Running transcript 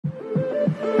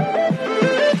Hi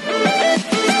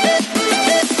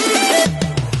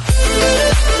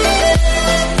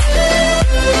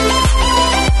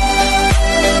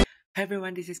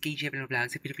everyone, this is KJ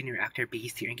Vlogs, a Filipino actor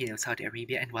based here in Chanyeol, Saudi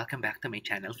Arabia, and welcome back to my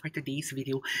channel. For today's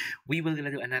video, we will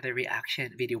gonna do another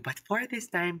reaction video, but for this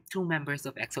time, two members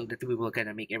of EXO that we will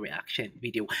gonna make a reaction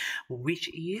video, which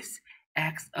is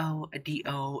EXO,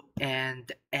 DO,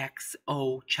 and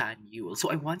EXO Chanyeol. So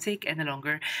I won't take any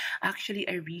longer. Actually,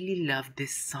 I really love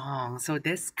this song. So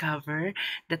this cover,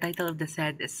 the title of the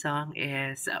said song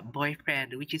is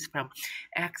Boyfriend, which is from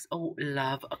EXO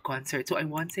Love Concert. So I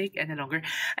won't take any longer.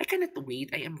 I cannot wait.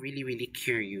 I am really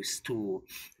curious to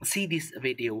see this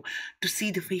video, to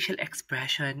see the facial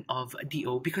expression of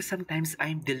DO, because sometimes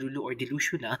I'm delulu or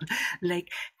delusional,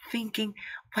 like thinking,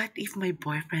 what if my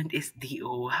boyfriend is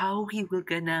DO? How he will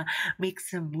gonna make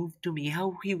some move to me?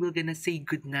 How he will gonna say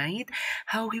goodnight?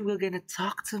 How he will gonna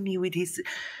talk to me with his,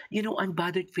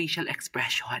 unbothered facial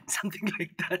expression, something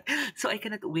like that. So I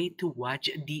cannot wait to watch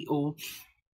DO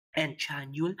and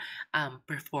Chanyeol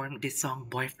perform this song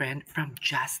Boyfriend from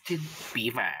Justin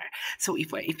Bieber. So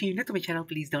if you're new to my channel,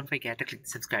 please don't forget to click the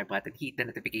subscribe button, hit the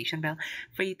notification bell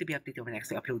for you to be updated when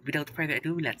next upload. Without further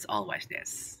ado, let's all watch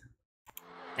this.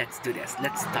 Let's do this.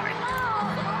 Let's start.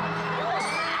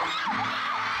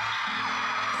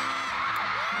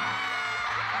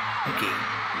 Okay.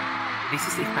 This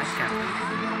is a fan campaign.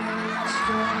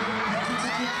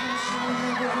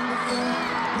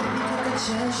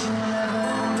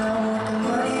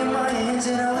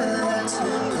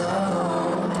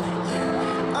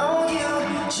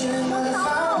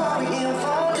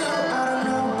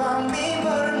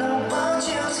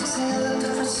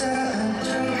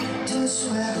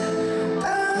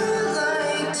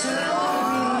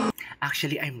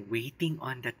 Actually, I'm waiting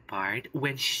on that part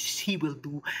when he will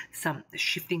do some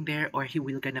shifting there, or he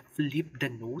will gonna flip the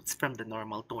notes from the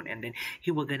normal tone, and then he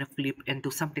will gonna flip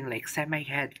into something like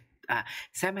semi-high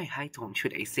tone,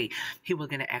 should I say. He will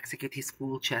gonna execute his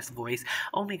full chest voice.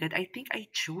 Oh my god, I think I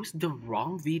chose the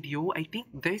wrong video. I think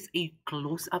there's a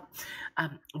close-up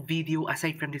video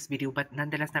aside from this video, but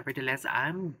nevertheless,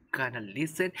 I'm gonna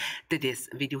listen to this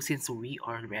video since we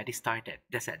already started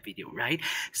the set video, right?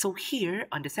 So here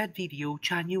on the set video,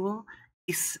 Chanyeol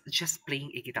is just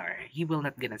playing a guitar. He will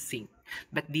not gonna sing,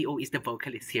 but DO is the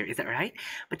vocalist here. Is that right?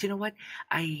 But you know what?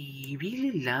 I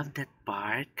really love that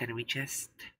part. Can we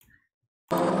just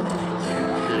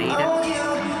play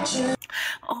that?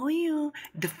 Oh,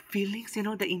 the feelings,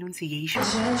 the enunciation.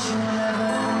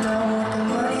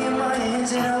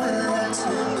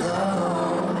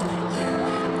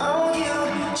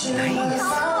 Nice.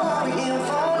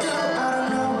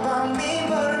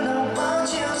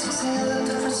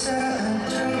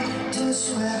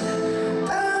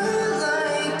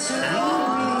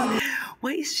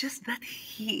 Why is just that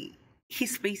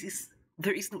his face is,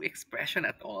 there is no expression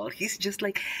at all. He's just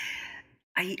like,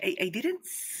 I didn't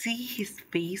see his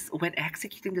face when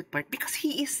executing that part because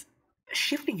he is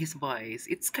shifting his voice.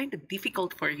 It's kind of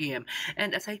difficult for him,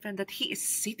 and aside from that, he is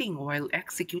sitting while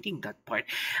executing that part.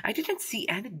 I didn't see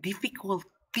any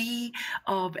difficulty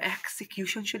of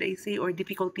execution, should I say, or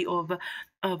difficulty of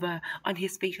on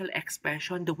his facial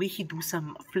expression, the way he do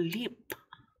some flip.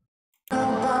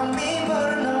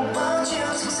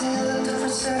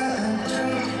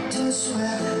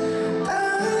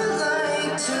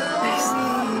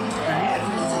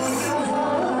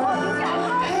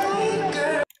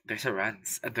 There's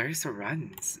a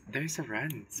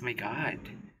runs, my god.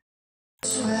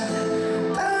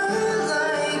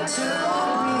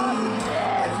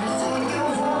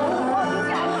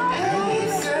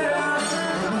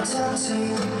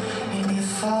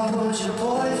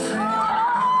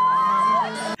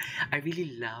 I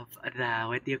really love the,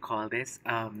 what do you call this?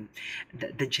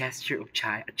 The gesture of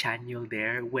Chanyeol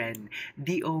there when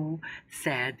DO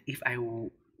said, "If I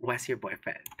was your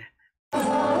boyfriend." Look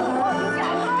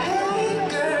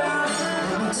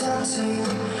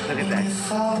at that.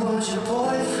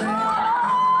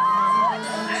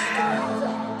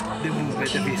 The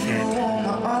movement of his head.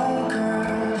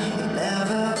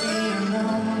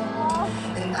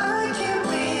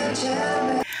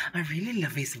 I really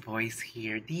love his voice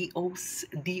here. DO's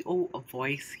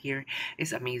voice here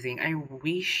is amazing. I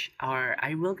wish, or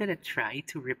I will gonna try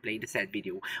to replay the said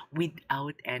video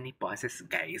without any pauses,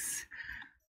 guys.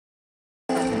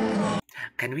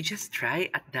 Can we just try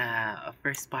at the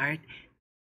first part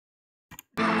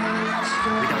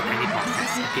without any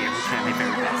pauses? Okay, I will try my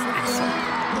very best. I'm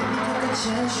sorry.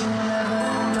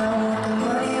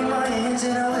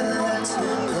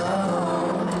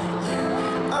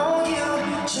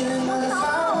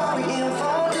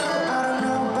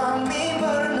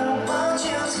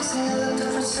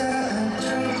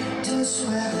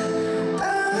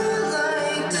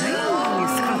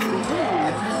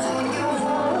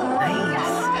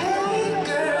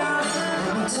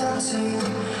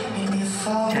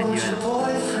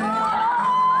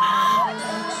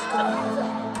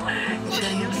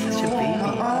 Chanyeol's such a baby.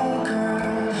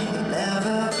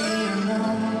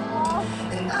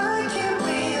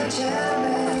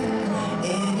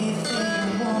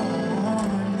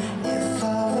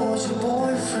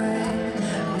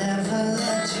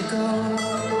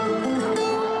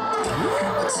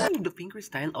 The finger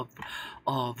style of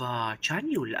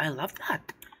Chanyeol, I love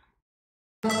that.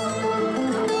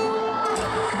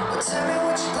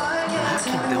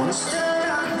 Rocking those.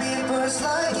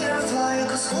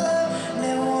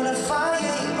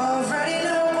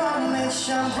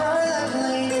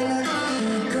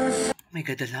 Oh my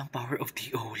god, the long power of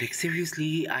TO. Like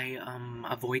seriously, I am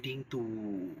avoiding to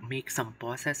make some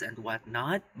pauses and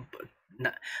whatnot,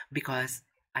 but because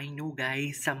I know,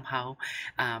 guys, somehow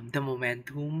the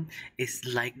momentum is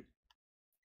like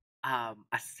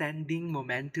ascending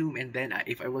momentum, and then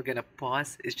if I were gonna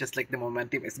pause, it's just like the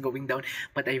momentum is going down.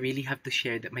 But I really have to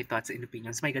share my thoughts and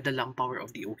opinions. My god, the long power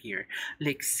of TO here.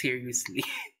 Like seriously.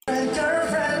 The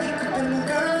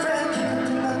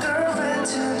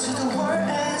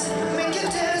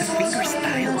finger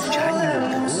style of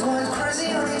Chanyeol,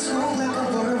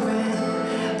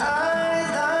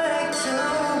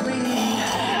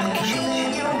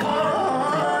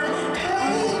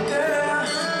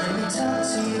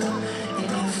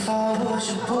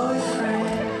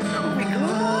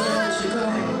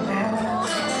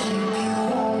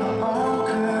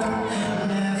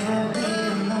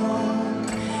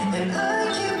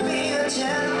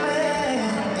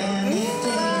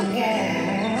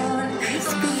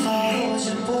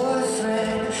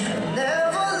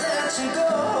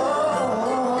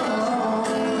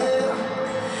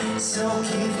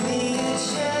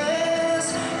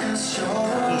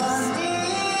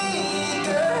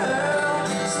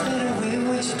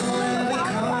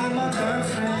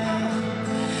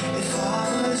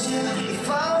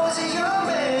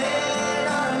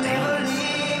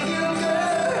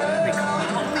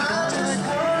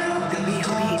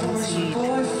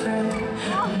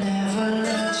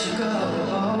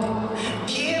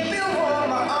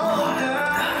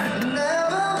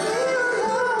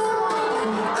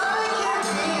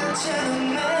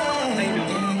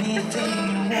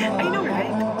 I know,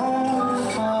 right?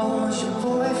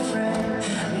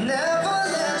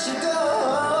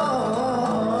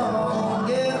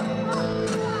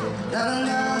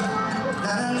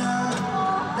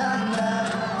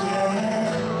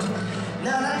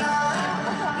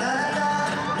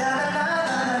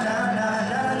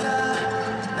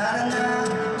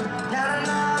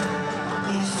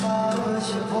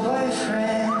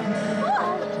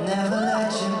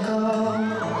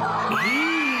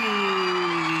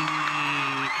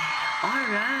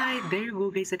 Alright, there you go,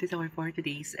 guys. That is our for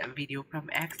today's video from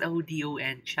EXO, DO,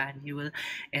 and Chanyeol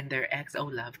and their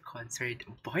EXO Love Concert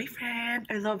Boyfriend.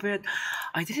 I love it.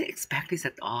 I didn't expect this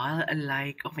at all.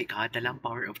 Like, oh my god, the long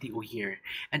power of DO here.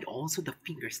 And also the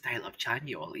finger style of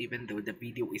Chanyeol, even though the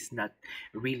video is not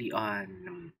really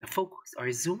on focus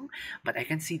or zoom. But I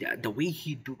can see the way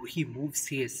he moves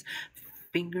his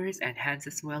fingers and hands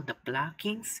as well, the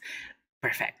blockings.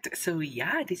 Perfect. So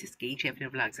yeah, this is KJ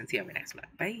Vlogs, and see you on my next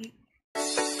vlog. Bye!